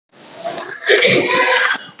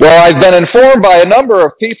Well, I've been informed by a number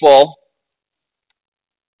of people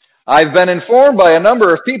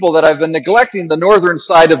that I've been neglecting the northern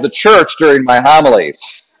side of the church during my homilies.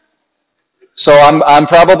 So I'm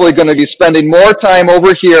probably going to be spending more time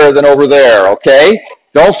over here than over there, okay?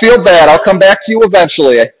 Don't feel bad. I'll come back to you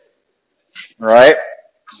eventually. All right?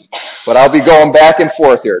 But I'll be going back and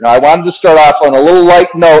forth here. Now, I wanted to start off on a little light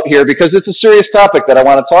note here because it's a serious topic that I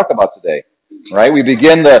want to talk about today. All right? We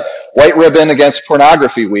begin the White Ribbon Against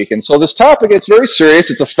Pornography Week. And so this topic, it's very serious.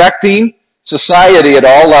 It's affecting society at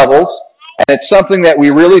all levels. And it's something that we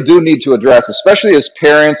really do need to address, especially as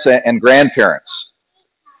parents and grandparents.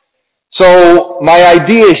 So my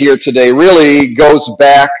idea here today really goes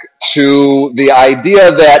back to the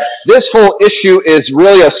idea that this whole issue is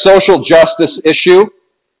really a social justice issue,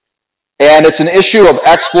 and it's an issue of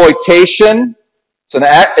exploitation.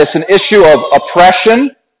 It's an issue of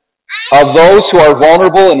oppression of those who are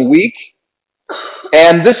vulnerable and weak.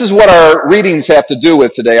 And this is what our readings have to do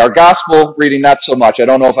with today. Our gospel reading, not so much. I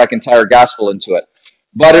don't know if I can tie our gospel into it.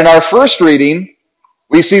 But in our first reading,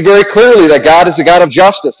 we see very clearly that God is a God of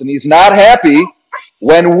justice, and He's not happy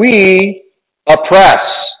when we oppress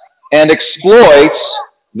and exploit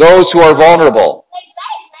those who are vulnerable.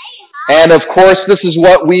 And of course, this is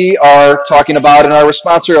what we are talking about in our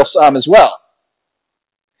responsorial psalm as well.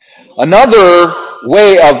 Another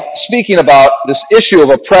way of speaking about this issue of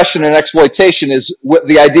oppression and exploitation is with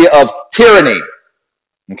the idea of tyranny.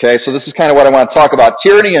 Okay, so this is kind of what I want to talk about.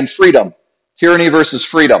 Tyranny and freedom. Tyranny versus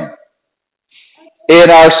freedom. In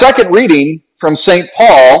our second reading from St.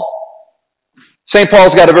 Paul's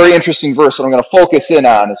got a very interesting verse that I'm going to focus in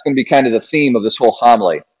on. It's going to be kind of the theme of this whole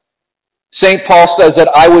homily. St. Paul says that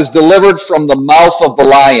I was delivered from the mouth of the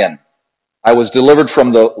lion. I was delivered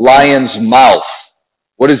from the lion's mouth.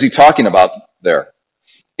 What is he talking about there?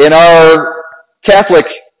 In our Catholic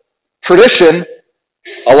tradition,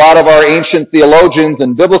 a lot of our ancient theologians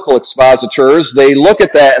and biblical expositors, they look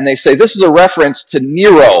at that and they say this is a reference to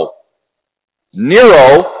Nero.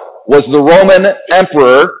 Nero was the Roman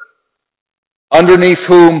emperor underneath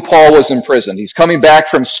whom Paul was imprisoned. He's coming back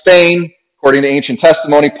from Spain. According to ancient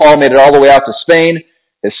testimony, Paul made it all the way out to Spain.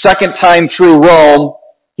 His second time through Rome,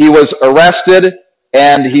 he was arrested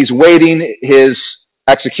and he's waiting his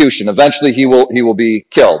execution. Eventually he will be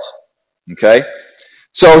killed. Okay?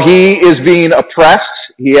 So he is being oppressed.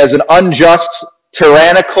 He has an unjust,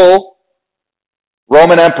 tyrannical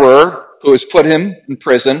Roman emperor who has put him in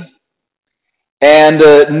prison. And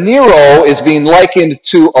Nero is being likened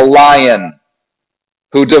to a lion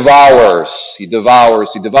who devours. He devours.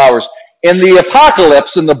 In the Apocalypse,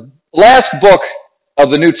 in the last book of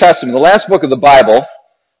the New Testament, the last book of the Bible,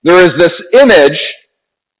 there is this image,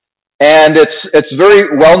 and it's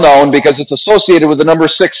very well known because it's associated with the number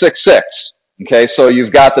 666. Okay, so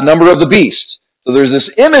you've got the number of the beast. So there's this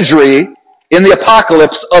imagery in the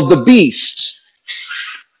Apocalypse of the beast.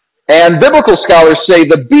 And biblical scholars say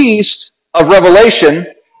the beast of Revelation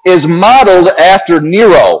is modeled after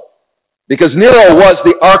Nero, because Nero was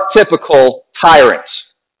the archetypical tyrant.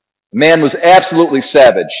 The man was absolutely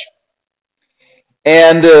savage.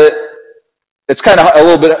 And it's kind of a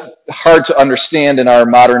little bit hard to understand in our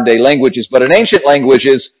modern day languages, but in ancient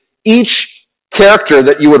languages, each character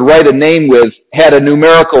that you would write a name with had a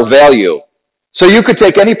numerical value. So you could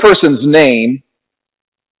take any person's name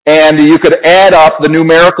and you could add up the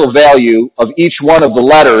numerical value of each one of the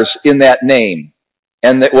letters in that name,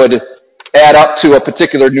 and that would add up to a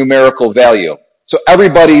particular numerical value. So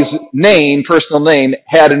everybody's name, personal name,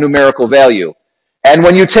 had a numerical value. And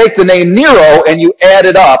when you take the name Nero and you add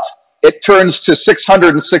it up, it turns to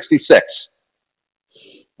 666.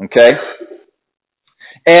 Okay?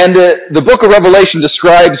 And the book of Revelation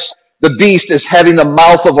describes the beast as having the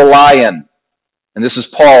mouth of a lion. And this is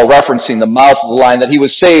Paul referencing the mouth of the lion, that he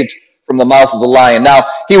was saved from the mouth of the lion. Now,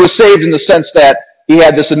 he was saved in the sense that he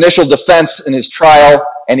had this initial defense in his trial,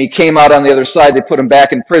 and he came out on the other side. They put him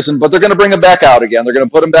back in prison, but they're going to bring him back out again. They're going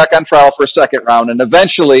to put him back on trial for a second round, and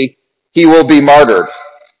eventually he will be martyred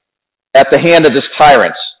at the hand of this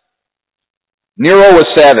tyrant. Nero was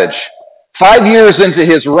savage. 5 years into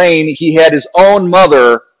his reign, he had his own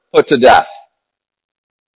mother put to death.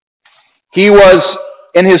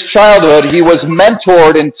 In his childhood, he was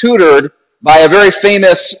mentored and tutored by a very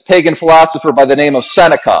famous pagan philosopher by the name of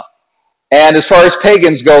Seneca. And as far as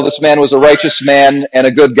pagans go, this man was a righteous man and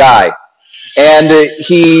a good guy. And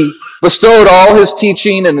he bestowed all his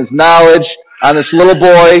teaching and his knowledge on this little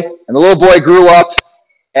boy, and the little boy grew up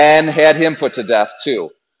and had him put to death too.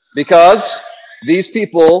 Because these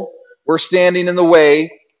people were standing in the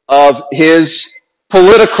way of his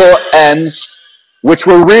political ends, which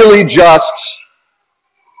were really just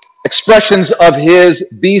expressions of his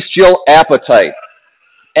bestial appetite.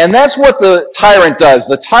 And that's what the tyrant does.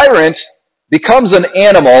 The tyrant becomes an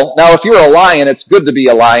animal. Now, if you're a lion, it's good to be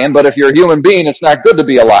a lion, but if you're a human being, it's not good to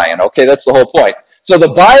be a lion. Okay, that's the whole point. So the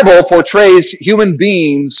Bible portrays human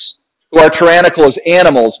beings who are tyrannical as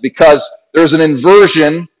animals because there's an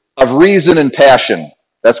inversion of reason and passion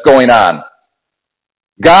that's going on.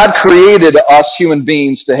 God created us human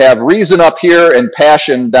beings to have reason up here and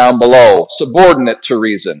passion down below, subordinate to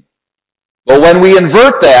reason. But when we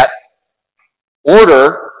invert that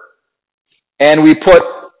order and we put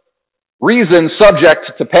reason subject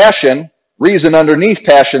to passion, reason underneath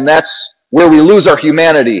passion, that's where we lose our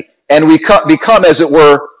humanity. And we become, as it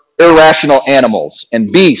were, irrational animals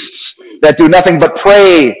and beasts that do nothing but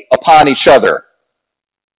prey upon each other.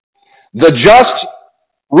 The just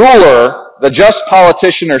ruler, the just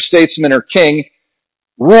politician or statesman or king,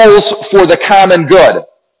 rules for the common good.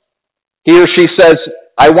 He or she says,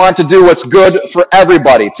 I want to do what's good for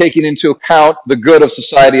everybody, taking into account the good of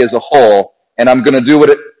society as a whole, and I'm going to do what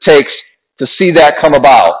it takes to see that come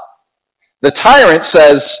about. The tyrant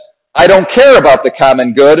says, I don't care about the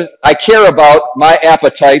common good. I care about my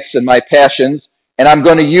appetites and my passions, and I'm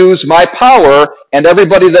going to use my power and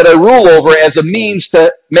everybody that I rule over as a means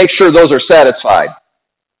to make sure those are satisfied.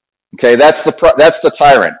 Okay, that's the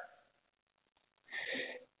tyrant.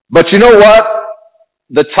 But you know what?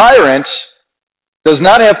 The tyrant does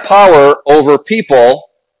not have power over people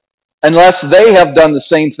unless they have done the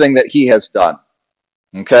same thing that he has done.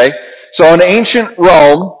 Okay? So in ancient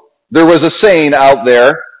Rome, there was a saying out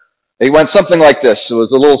there. It went something like this. It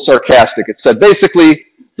was a little sarcastic. It said, basically,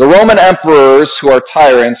 the Roman emperors who are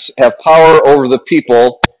tyrants have power over the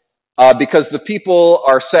people because the people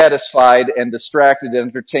are satisfied and distracted and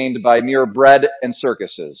entertained by mere bread and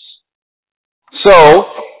circuses. So,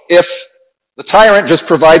 if the tyrant just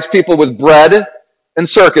provides people with bread and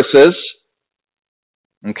circuses,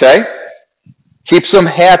 okay, keeps them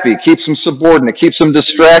happy, keeps them subordinate, keeps them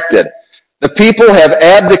distracted, the people have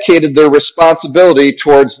abdicated their responsibility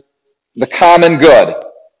towards the common good,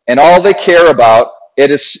 and all they care about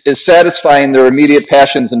is satisfying their immediate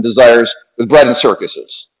passions and desires with bread and circuses.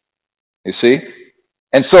 You see?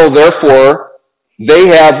 And so, therefore, they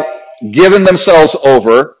have given themselves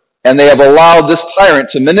over, and they have allowed this tyrant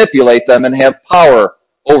to manipulate them and have power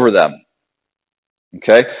over them.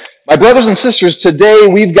 Okay? My brothers and sisters, today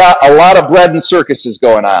we've got a lot of bread and circuses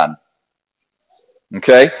going on.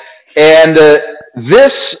 Okay? And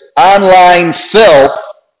this online filth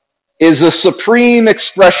is a supreme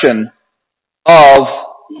expression of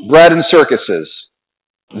bread and circuses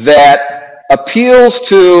that appeals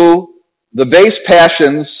to the base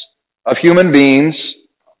passions of human beings,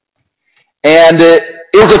 and it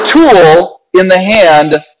is a tool in the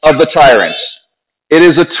hand of the tyrants. It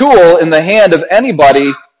is a tool in the hand of anybody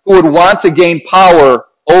who would want to gain power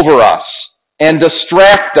over us and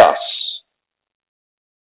distract us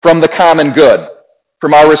from the common good,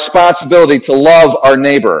 from our responsibility to love our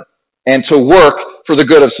neighbor and to work for the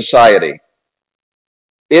good of society.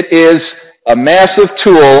 It is a massive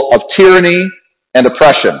tool of tyranny and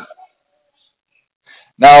oppression.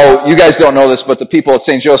 Now, you guys don't know this, but the people at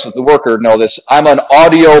St. Joseph the Worker know this. I'm an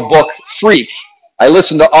audiobook freak. I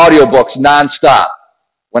listen to audiobooks nonstop.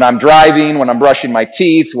 When I'm driving, when I'm brushing my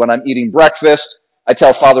teeth, when I'm eating breakfast, I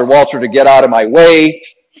tell Father Walter to get out of my way,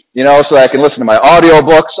 so I can listen to my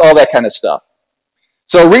audiobooks, all that kind of stuff.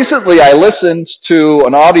 So recently I listened to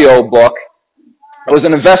an audiobook. It was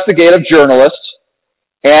an investigative journalist,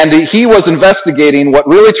 and he was investigating what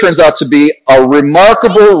really turns out to be a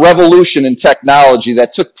remarkable revolution in technology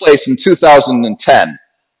that took place in 2010.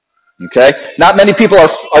 Okay? Not many people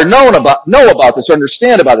know about this or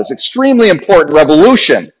understand about this extremely important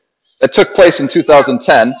revolution that took place in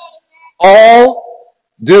 2010, all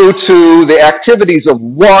due to the activities of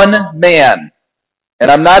one man.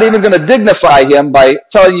 And I'm not even going to dignify him by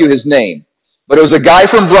telling you his name. But it was a guy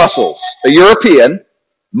from Brussels, a European,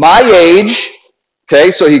 my age.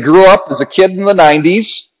 Okay, so he grew up as a kid in the 90s,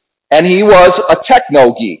 and he was a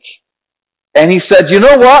techno geek. And he said, you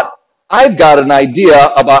know what? I've got an idea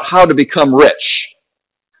about how to become rich.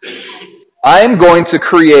 I am going to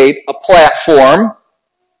create a platform,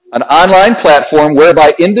 an online platform,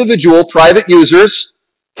 whereby individual private users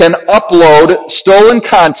can upload stolen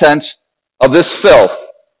content of this filth.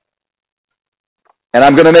 And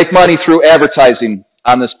I'm going to make money through advertising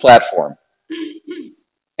on this platform.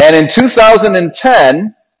 And in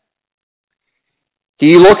 2010,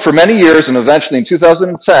 he looked for many years, and eventually in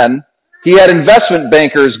 2010, he had investment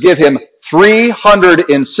bankers give him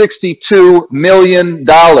 $362 million.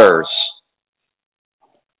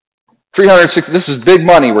 This is big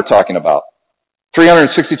money we're talking about.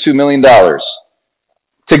 $362 million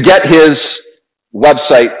to get his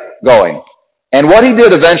website going. And what he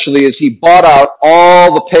did eventually is he bought out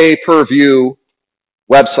all the pay-per-view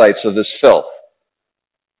websites of this filth.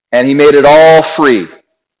 And he made it all free.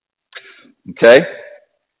 Okay?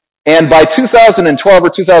 And by 2012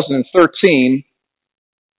 or 2013,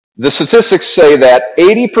 the statistics say that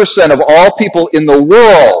 80% of all people in the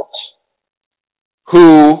world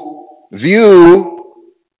who view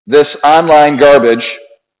this online garbage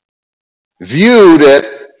viewed it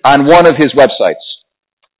on one of his websites.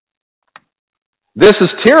 This is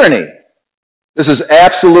tyranny. This is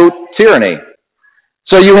absolute tyranny.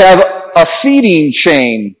 So you have a feeding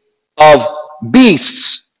chain of beasts,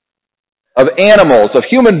 of animals, of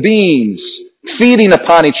human beings feeding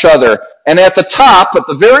upon each other. And at the top, at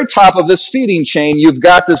the very top of this feeding chain, you've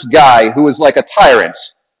got this guy who is like a tyrant.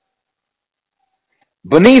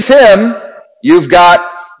 Beneath him, you've got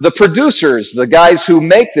the producers, the guys who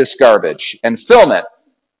make this garbage and film it.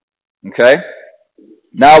 Okay?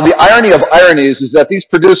 Now, the irony of ironies is that these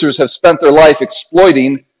producers have spent their life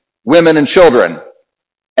exploiting women and children.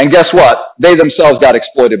 And guess what? They themselves got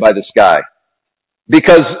exploited by this guy.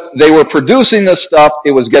 Because they were producing this stuff,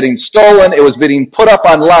 it was getting stolen, it was being put up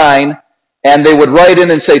online, and they would write in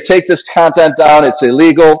and say, take this content down, it's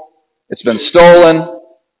illegal, it's been stolen,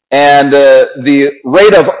 and the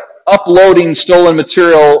rate of uploading stolen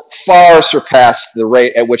material far surpassed the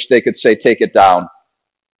rate at which they could say, take it down.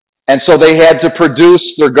 And so they had to produce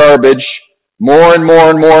their garbage more and more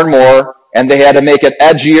and more and more, and they had to make it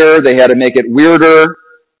edgier, they had to make it weirder,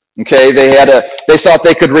 okay, they thought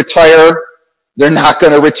they could retire. They're not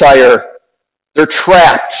going to retire. They're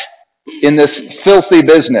trapped in this filthy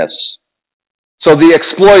business. So the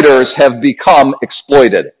exploiters have become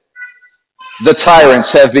exploited. The tyrants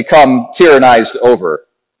have become tyrannized over.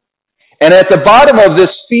 And at the bottom of this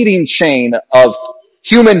feeding chain of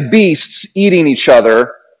human beasts eating each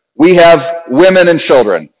other, we have women and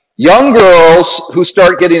children. Young girls who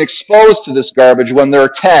start getting exposed to this garbage when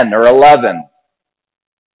they're 10 or 11.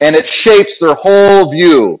 And it shapes their whole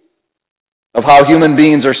view of how human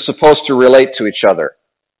beings are supposed to relate to each other.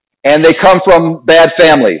 And they come from bad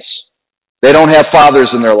families. They don't have fathers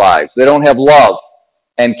in their lives. They don't have love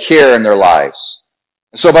and care in their lives.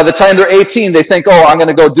 So by the time they're 18, they think, oh, I'm going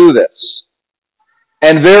to go do this.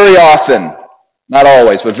 And very often, not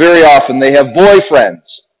always, but very often, they have boyfriends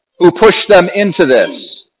who push them into this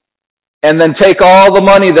and then take all the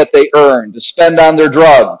money that they earn to spend on their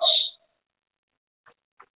drugs.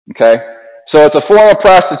 Okay? So it's a form of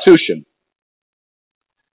prostitution.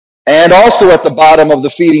 And also at the bottom of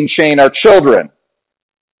the feeding chain are children,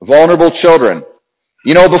 vulnerable children.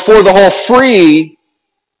 You know, before the whole free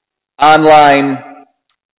online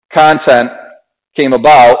content came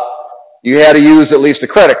about, you had to use at least a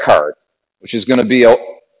credit card, which is going to be a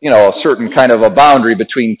certain kind of a boundary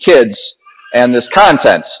between kids and this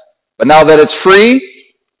content. But now that it's free,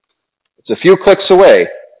 it's a few clicks away.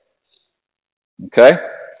 Okay?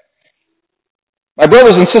 My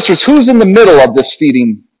brothers and sisters, who's in the middle of this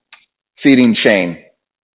feeding chain?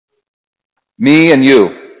 Me and you.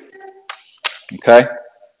 Okay?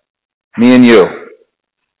 Me and you.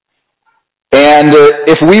 And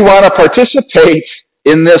if we want to participate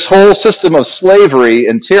in this whole system of slavery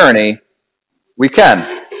and tyranny, we can.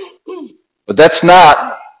 But that's not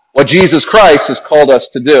what Jesus Christ has called us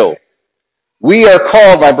to do. We are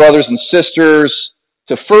called, my brothers and sisters,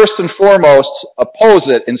 to first and foremost oppose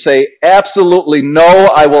it and say, absolutely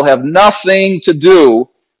no, I will have nothing to do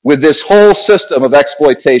with this whole system of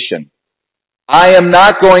exploitation. I am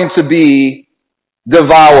not going to be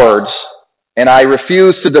devoured, and I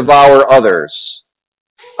refuse to devour others.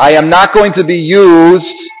 I am not going to be used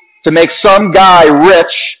to make some guy rich,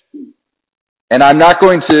 and I'm not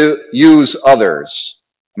going to use others.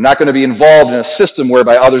 I'm not going to be involved in a system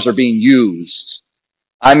whereby others are being used.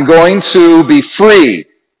 I'm going to be free,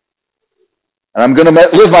 and I'm going to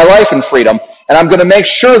live my life in freedom, and I'm going to make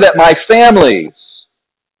sure that my families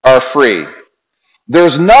are free.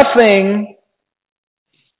 There's nothing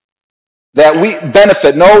that we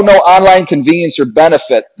benefit, no online convenience or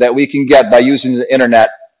benefit that we can get by using the internet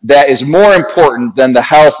that is more important than the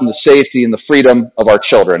health and the safety and the freedom of our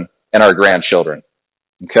children and our grandchildren.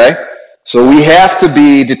 Okay? So we have to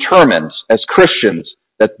be determined as Christians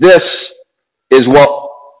that this is what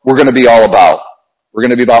we're going to be all about. We're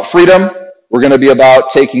going to be about freedom. We're going to be about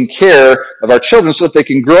taking care of our children so that they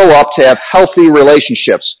can grow up to have healthy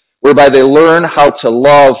relationships whereby they learn how to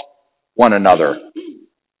love one another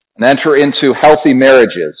and enter into healthy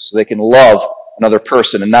marriages so they can love another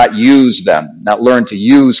person and not use them, not learn to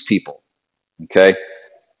use people, okay?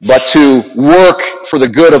 But to work for the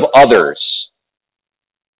good of others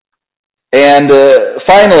And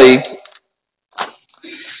finally,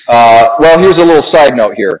 well, here's a little side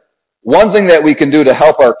note here. One thing that we can do to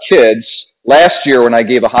help our kids, last year when I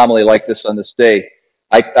gave a homily like this on this day,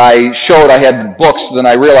 I showed I had books, then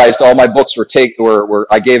I realized all my books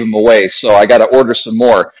I gave them away, so I got to order some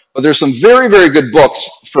more. But there's some very, very good books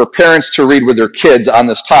for parents to read with their kids on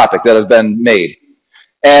this topic that have been made.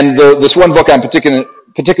 And this one book I'm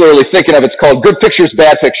particularly thinking of, it's called Good Pictures,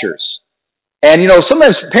 Bad Pictures. And,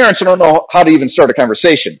 sometimes parents don't know how to even start a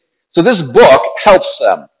conversation. So this book helps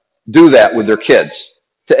them do that with their kids,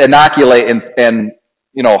 to inoculate and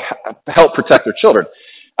help protect their children.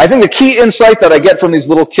 I think the key insight that I get from these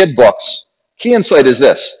little kid books, key insight is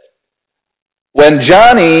this. When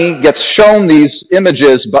Johnny gets shown these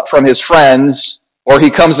images from his friends, or he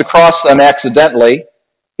comes across them accidentally,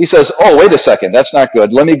 he says, oh, wait a second, that's not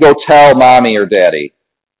good. Let me go tell mommy or daddy.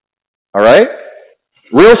 All right?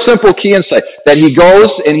 Real simple key insight, that he goes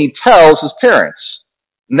and he tells his parents.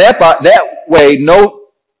 And that way, no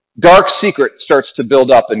dark secret starts to build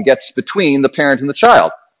up and gets between the parent and the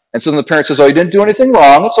child. And so then the parent says, oh, you didn't do anything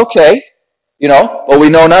wrong, it's okay. But we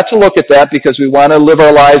know not to look at that because we want to live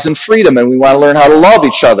our lives in freedom and we want to learn how to love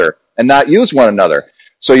each other and not use one another.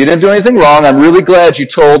 So you didn't do anything wrong. I'm really glad you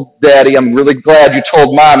told daddy, I'm really glad you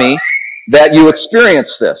told mommy that you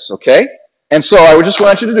experienced this, okay? And so I would just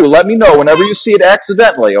want you to let me know whenever you see it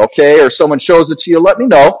accidentally, okay, or someone shows it to you, let me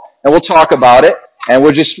know, and we'll talk about it, and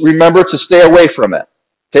we'll just remember to stay away from it.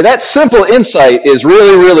 Okay, that simple insight is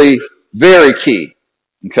really, really very key,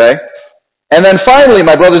 okay? And then finally,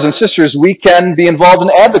 my brothers and sisters, we can be involved in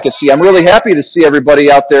advocacy. I'm really happy to see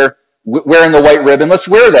everybody out there wearing the white ribbon. Let's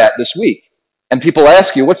wear that this week. And people ask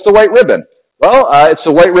you, what's the white ribbon? Well, it's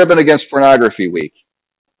the white ribbon against pornography week.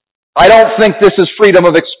 I don't think this is freedom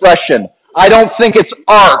of expression. I don't think it's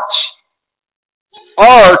art.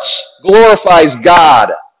 Art glorifies God,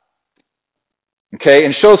 okay,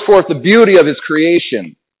 and shows forth the beauty of His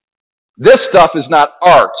creation. This stuff is not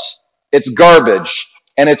art. It's garbage.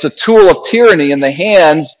 And it's a tool of tyranny in the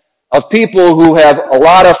hands of people who have a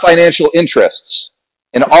lot of financial interests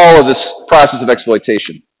in all of this process of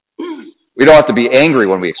exploitation. We don't have to be angry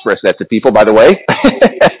when we express that to people, by the way.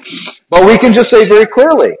 But we can just say very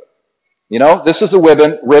clearly, this is a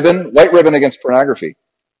white ribbon against pornography.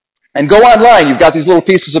 And go online. You've got these little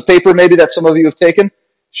pieces of paper maybe that some of you have taken.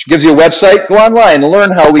 It gives you a website. Go online and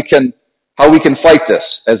learn how we can fight this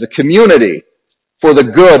as a community for the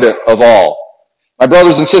good of all. My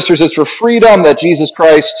brothers and sisters, it's for freedom that Jesus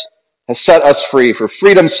Christ has set us free. For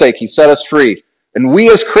freedom's sake, He set us free. And we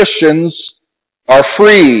as Christians are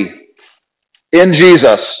free in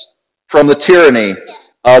Jesus from the tyranny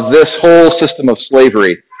of this whole system of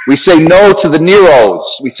slavery. We say no to the Neros.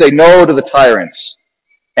 We say no to the tyrants.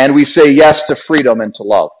 And we say yes to freedom and to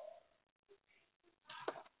love.